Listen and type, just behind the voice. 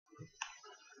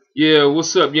Yeah,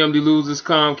 what's up, Yum Losers?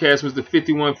 Comcast, Mr.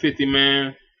 5150,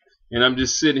 man. And I'm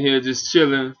just sitting here, just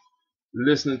chilling,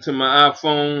 listening to my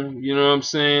iPhone, you know what I'm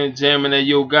saying? Jamming that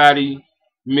Yo Gotti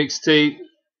mixtape,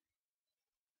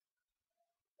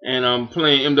 and I'm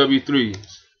playing MW3s.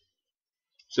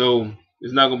 So,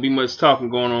 there's not going to be much talking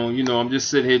going on. You know, I'm just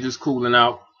sitting here, just cooling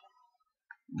out,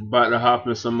 about to hop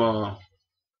in some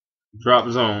drop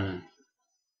zone.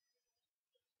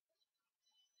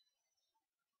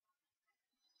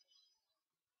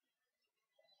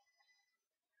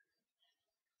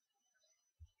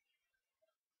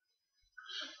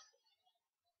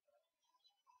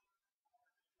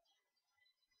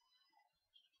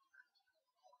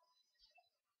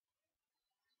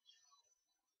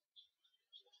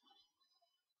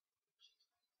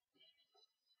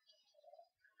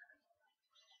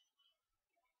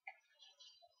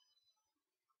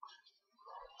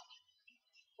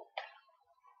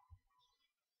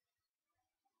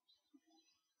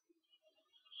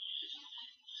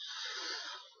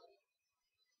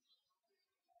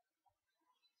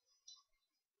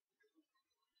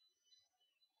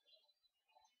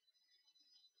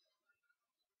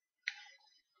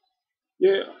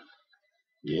 Yeah,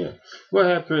 yeah. What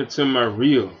happened to my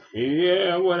real?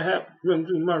 Yeah, what happened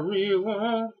to my real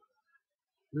one?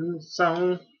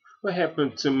 Song. What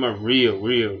happened to my real?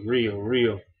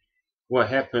 What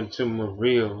happened to my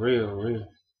real?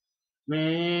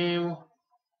 Man,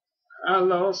 I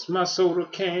lost my soda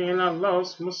can. I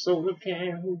lost my soda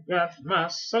can. Who got my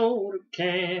soda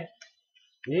can?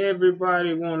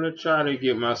 Everybody wanna try to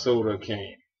get my soda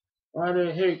can. Why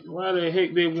the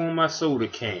heck they want my soda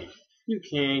can? You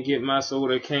can't get my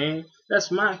soda can.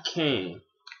 That's my can.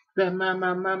 That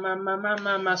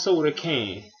my soda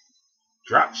can.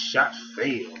 Drop shot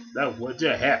failed. That's what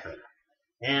just happened.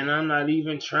 And I'm not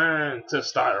even trying to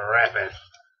start rapping.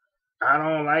 I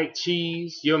don't like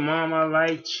cheese. Your mama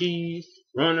like cheese.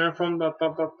 Running from the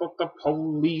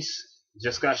police.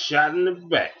 Just got shot in the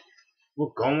back.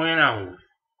 What's going on?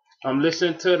 I'm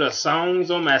listening to the songs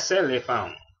on my cell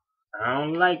phone. I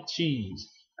don't like cheese.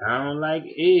 I don't like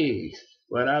eggs.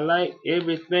 But I like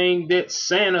everything that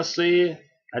Santa said.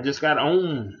 I just got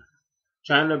on.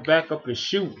 Trying to back up and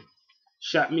shoot.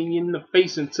 Shot me in the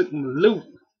face and took my loot.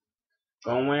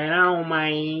 Going on,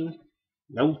 man.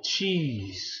 No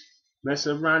cheese. Mess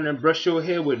around and brush your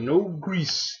hair with no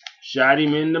grease. Shot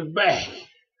him in the back.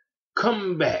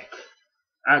 Come back.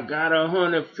 I got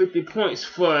 150 points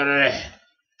for that.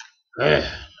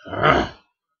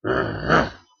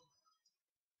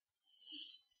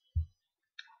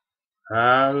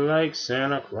 I like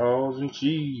Santa Claus and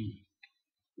cheese.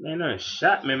 Man, that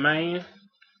shot me, man.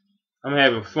 I'm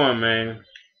having fun, man.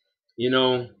 You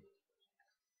know,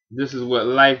 this is what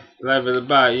life is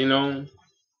about, you know.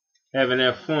 Having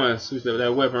that fun. Switch up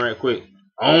that weapon right quick.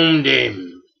 On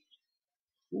them.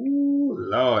 Ooh,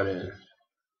 Lordy.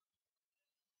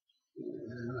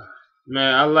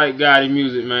 Man, I like Gotti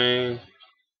music, man.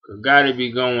 Gotti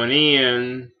be going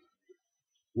in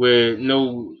with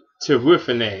no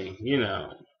terrifying, you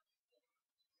know.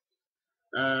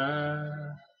 Uh,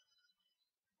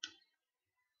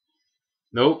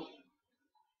 nope.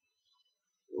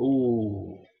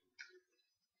 Ooh.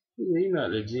 He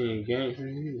not the Gene Gangster.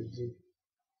 He the G.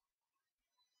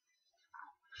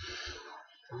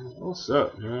 What's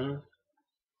up, man?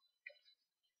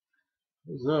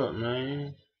 What's up,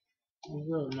 man?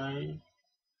 What's up, man?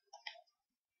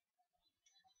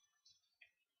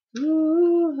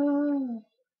 Ooh,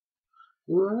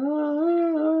 ooh.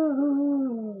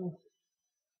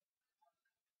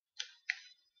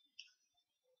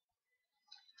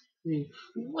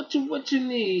 What you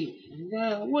need?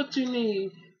 Yeah, what you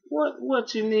need?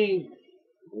 What you need?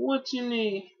 What you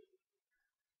need?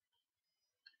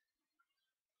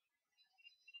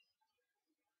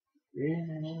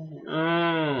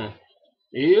 Yeah.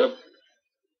 Yep.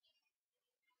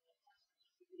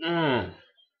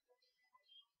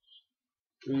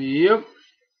 Yep.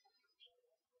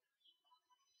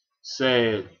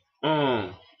 Sad.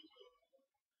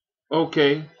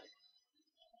 Okay.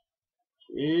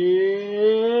 Yep.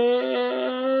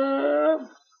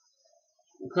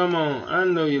 Come on. I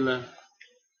know you like.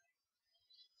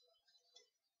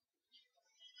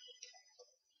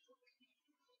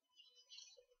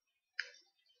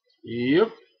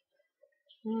 Yep.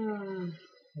 Mm.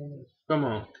 Come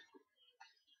on.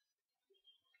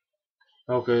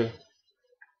 Okay.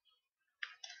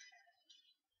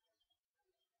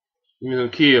 Give me some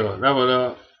kill.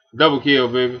 Double kill,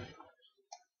 baby.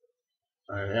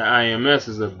 That IMS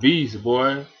is a beast,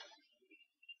 boy.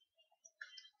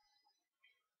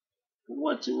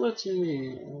 What you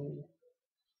need?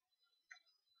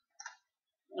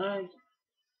 I,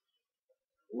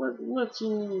 what you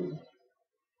need?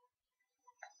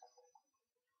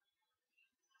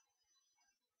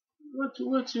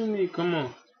 What you need? Come on.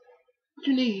 What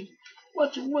you need?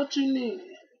 What you need?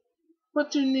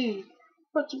 What you need?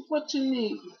 What you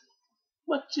need?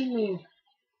 What you need?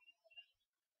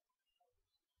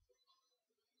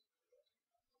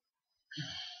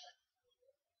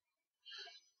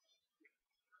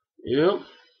 Yep.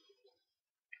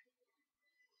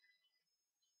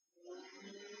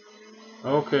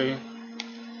 Okay.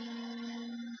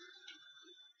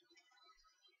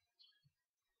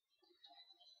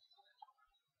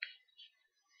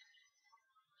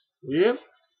 Yep.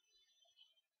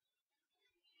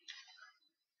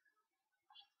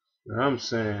 I'm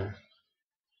saying.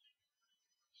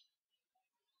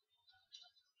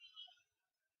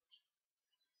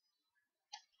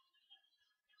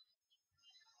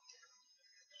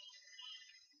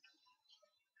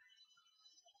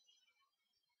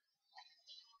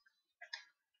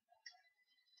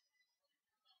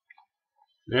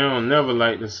 They don't never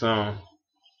like the song.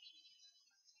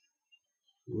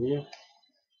 Yeah.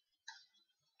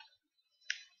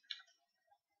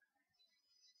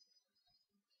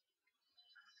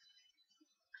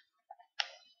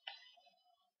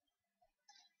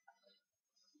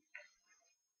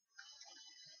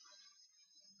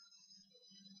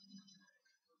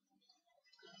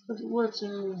 What you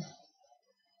need?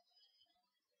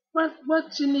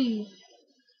 What you need?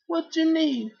 What you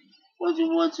need?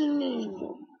 What you need?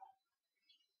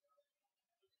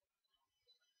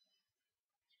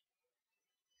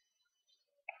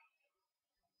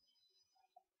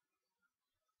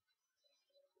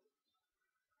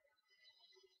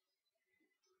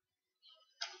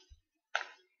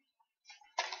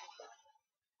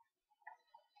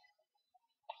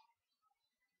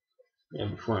 Yeah,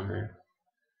 be fun, man.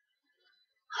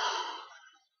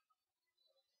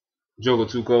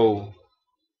 Joker too cold.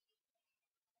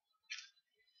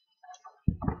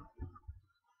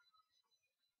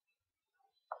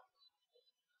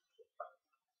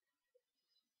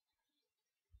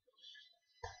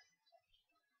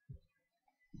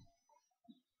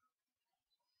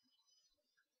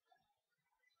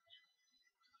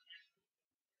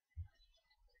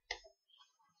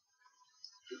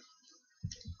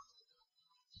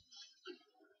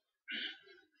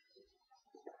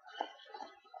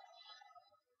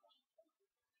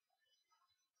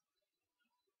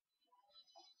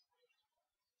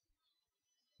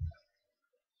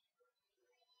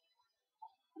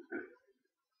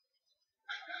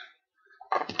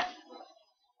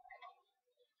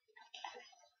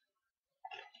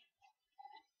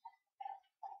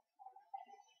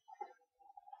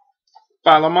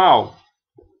 File them all.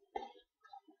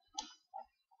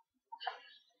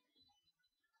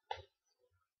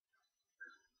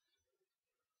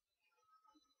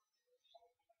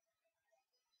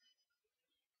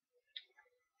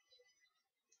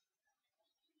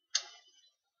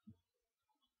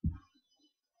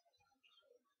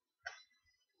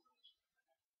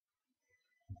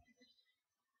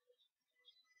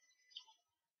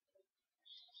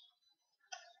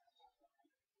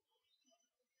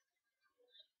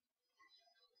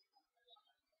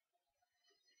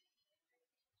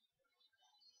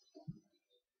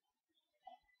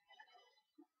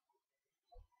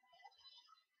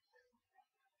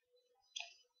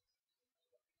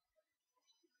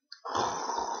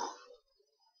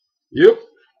 Yep.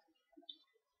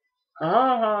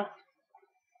 Uh-huh.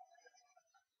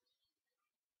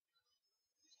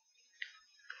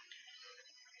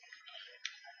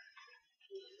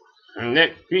 And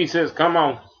that he says, come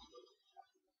on.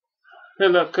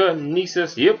 Hello, cut. And he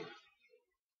says, yep.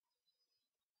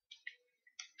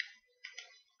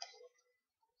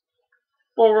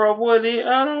 For a Woody,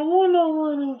 I don't want no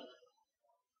Woody.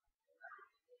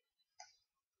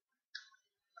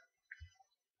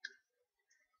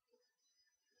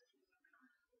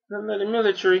 The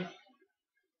military.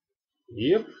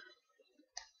 Yep.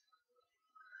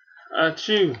 I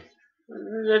chew.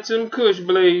 That's them Kush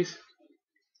Blaze.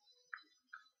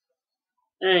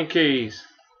 And keys.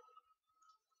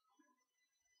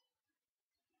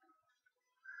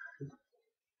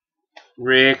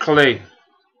 Red clay.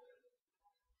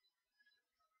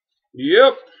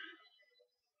 Yep.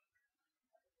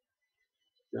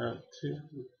 Got two.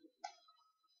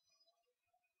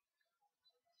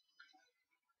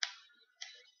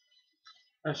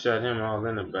 I shot him all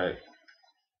in the back.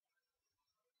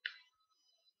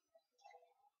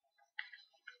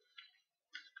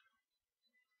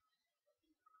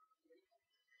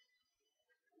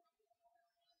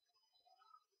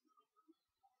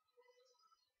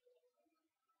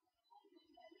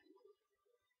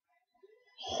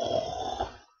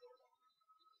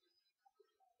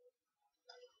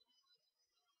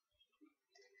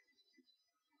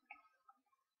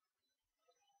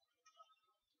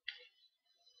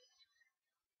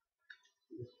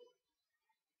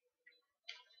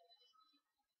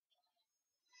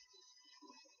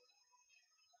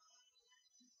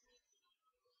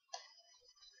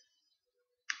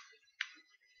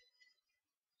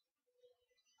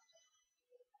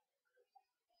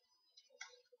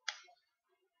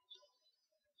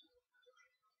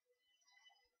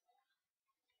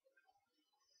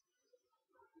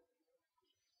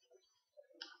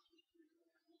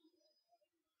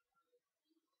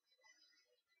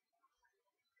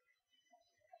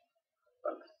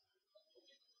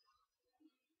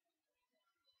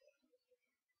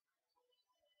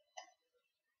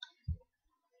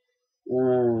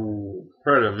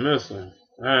 Predator missile.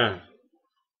 Man.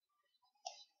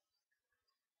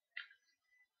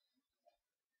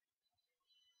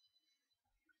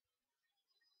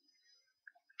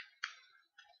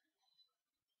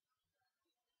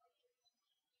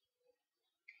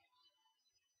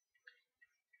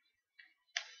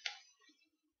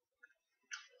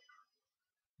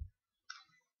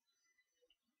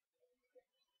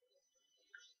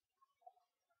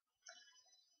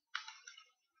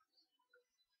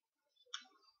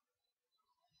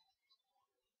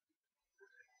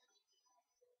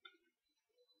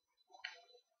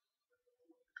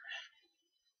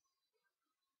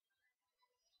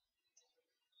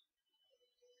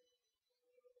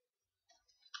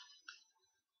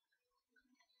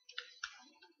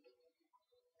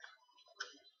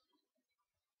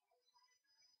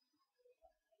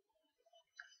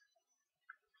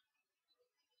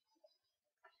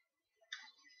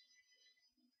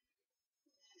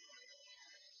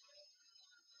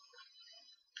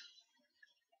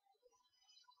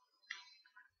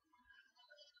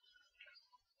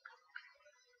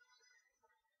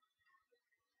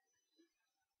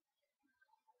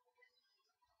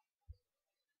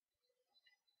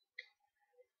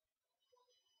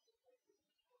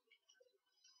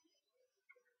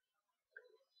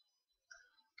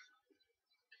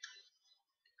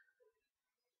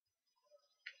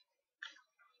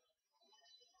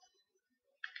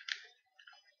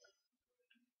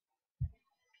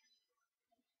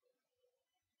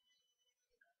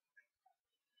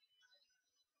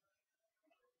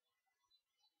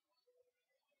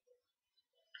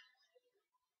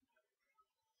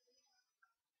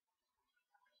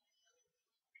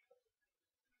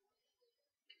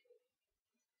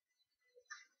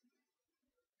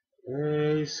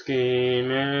 Hey,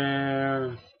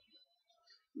 scheming.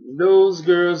 Those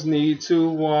girls need to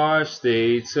wash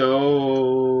their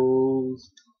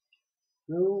toes.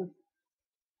 No.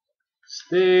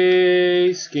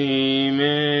 Stay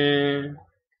scheming.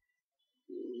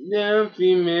 Them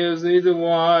females need to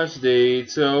wash their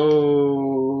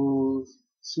toes.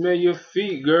 Smell your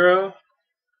feet, girl.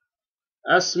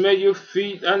 I smell your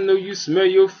feet. I know you smell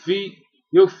your feet.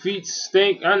 Your feet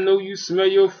stink. I know you smell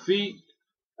your feet.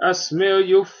 I smell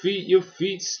your feet. Your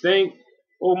feet stink.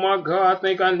 Oh my God, I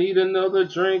think I need another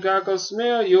drink. I can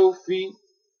smell your feet.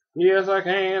 Yes, I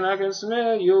can. I can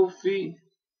smell your feet.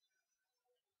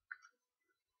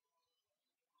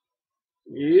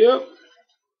 Yep.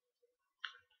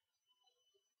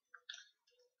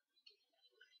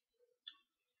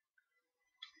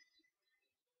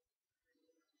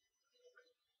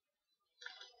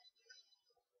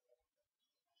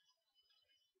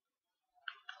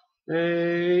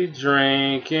 They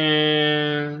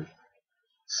drinking,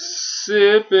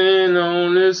 sipping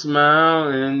on this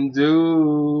Mountain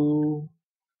Dew.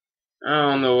 I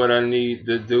don't know what I need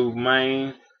to do,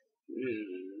 man.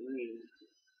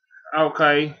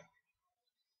 Okay.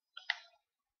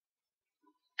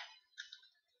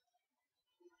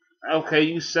 Okay,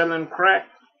 you selling crack?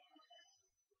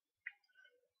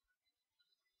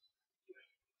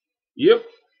 Yep.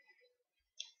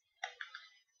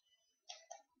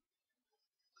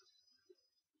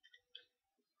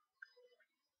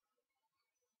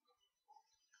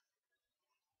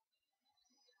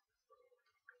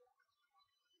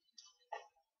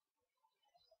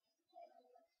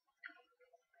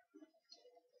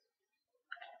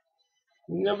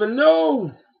 You never know.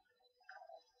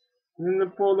 In the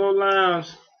Polo Lounge.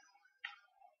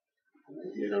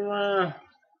 Get around.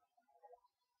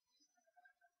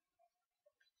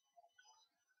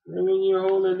 And then you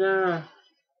hold it down.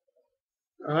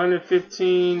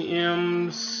 115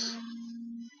 M's.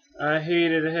 I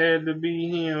hated it had to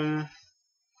be him.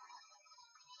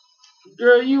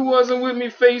 Girl, you wasn't with me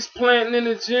face planting in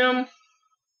the gym.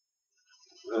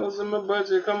 That was in my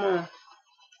budget. Come on.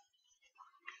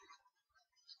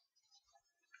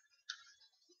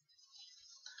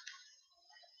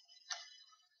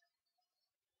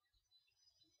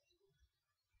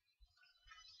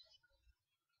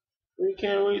 We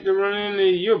can't wait to run in there.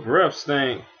 Your breath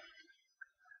stink.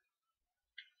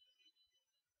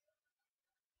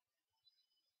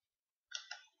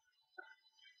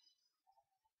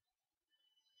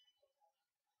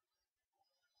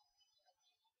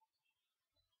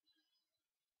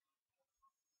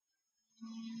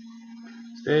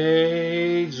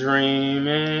 Stay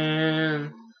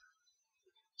dreaming.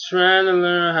 Trying to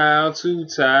learn how to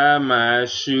tie my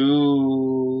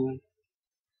shoe.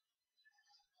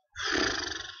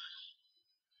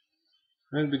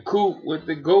 And the coop with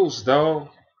the ghost dog.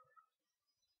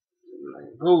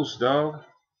 Ghost dog.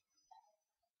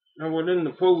 I was in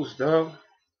the post dog.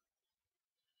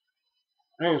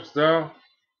 No, Star.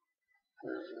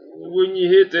 When you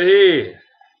hit the head,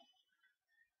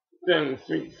 then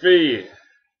fed.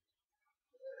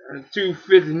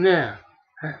 250 now.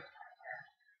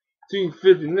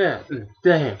 250 now.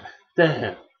 Damn.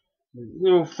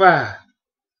 05.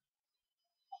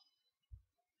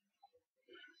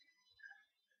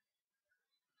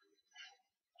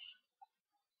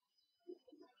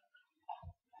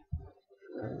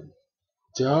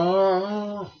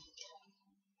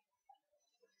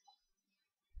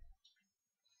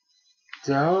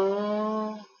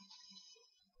 Dog.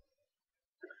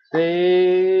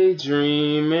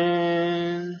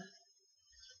 Daydreaming.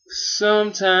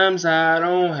 Sometimes I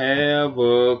don't have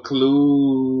a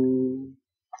clue.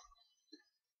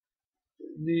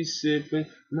 Be sipping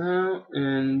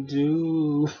Mountain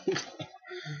Dew.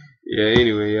 Yeah,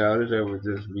 anyway, y'all, this was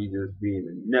just me just being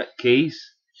a nutcase.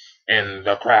 And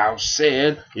the crowd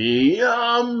said,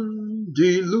 Yum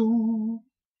de Lou.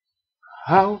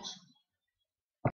 House